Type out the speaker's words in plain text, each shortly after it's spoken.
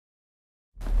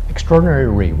Extraordinary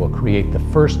Re will create the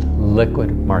first liquid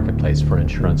marketplace for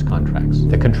insurance contracts.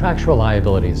 The contractual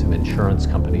liabilities of insurance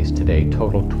companies today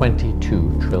total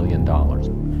 $22 trillion.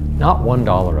 Not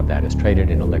 $1 of that is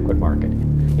traded in a liquid market.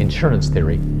 Insurance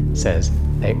theory says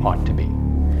they ought to be.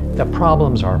 The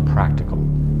problems are practical.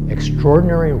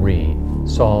 Extraordinary Re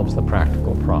solves the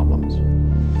practical problems.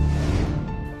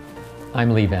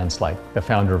 I'm Lee Van Slyke, the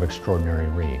founder of Extraordinary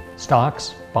Re.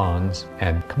 Stocks, bonds,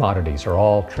 and commodities are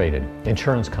all traded.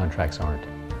 Insurance contracts aren't.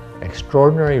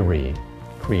 Extraordinary Re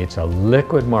creates a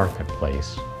liquid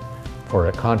marketplace for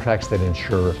contracts that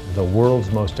insure the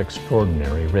world's most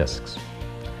extraordinary risks.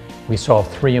 We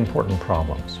solve three important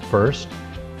problems. First,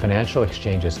 financial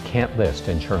exchanges can't list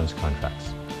insurance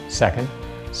contracts. Second,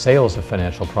 sales of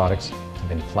financial products have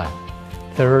been flat.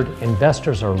 Third,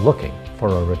 investors are looking for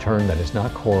a return that is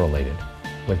not correlated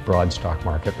with broad stock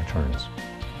market returns.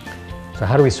 So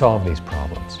how do we solve these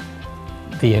problems?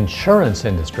 The insurance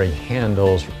industry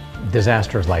handles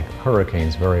disasters like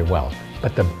hurricanes very well,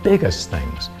 but the biggest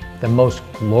things, the most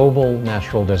global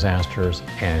natural disasters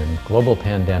and global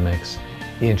pandemics,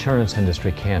 the insurance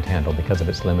industry can't handle because of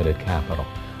its limited capital.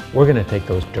 We're going to take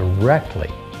those directly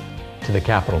to the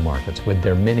capital markets with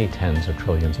their many tens of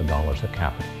trillions of dollars of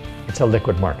capital. It's a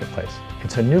liquid marketplace.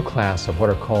 It's a new class of what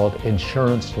are called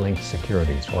insurance-linked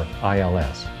securities, or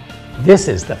ILS. This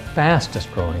is the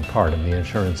fastest growing part of the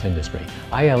insurance industry.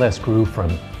 ILS grew from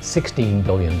 $16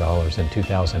 billion in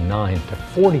 2009 to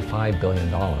 $45 billion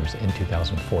in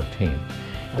 2014.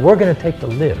 And we're going to take the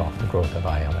lid off the growth of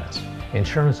ILS.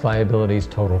 Insurance liabilities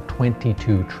total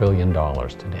 $22 trillion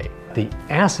today. The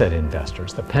asset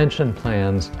investors, the pension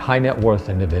plans, high net worth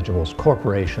individuals,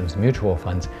 corporations, mutual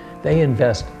funds, they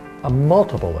invest a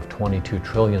multiple of $22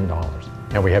 trillion.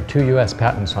 Now we have 2 US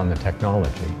patents on the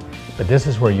technology, but this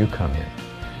is where you come in.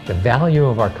 The value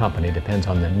of our company depends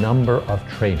on the number of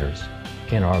traders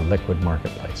in our liquid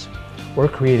marketplace. We're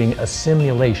creating a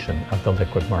simulation of the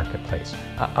liquid marketplace,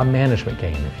 a management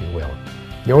game, if you will.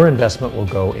 Your investment will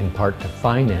go in part to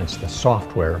finance the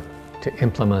software to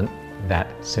implement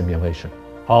that simulation.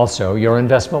 Also, your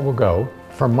investment will go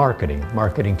for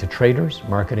marketing to traders,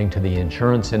 marketing to the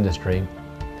insurance industry,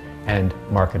 and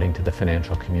marketing to the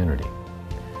financial community.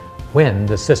 When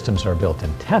the systems are built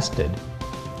and tested,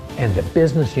 and the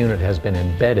business unit has been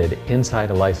embedded inside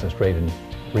a licensed rated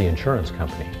reinsurance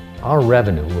company, our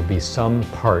revenue will be some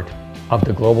part of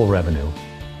the global revenue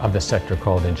of the sector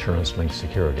called insurance-linked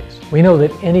securities. We know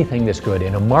that anything this good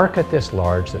in a market this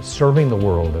large that's serving the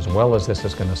world as well as this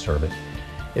is going to serve it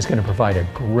is going to provide a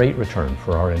great return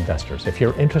for our investors. If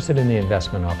you're interested in the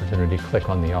investment opportunity, click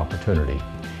on the opportunity.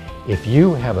 If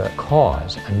you have a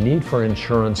cause, a need for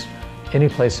insurance any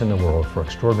place in the world for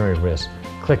extraordinary risk,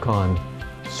 click on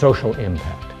social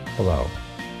impact below.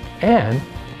 And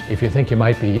if you think you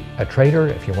might be a trader,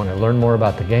 if you want to learn more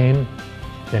about the game,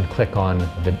 then click on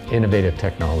the innovative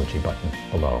technology button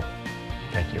below.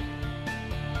 Thank you.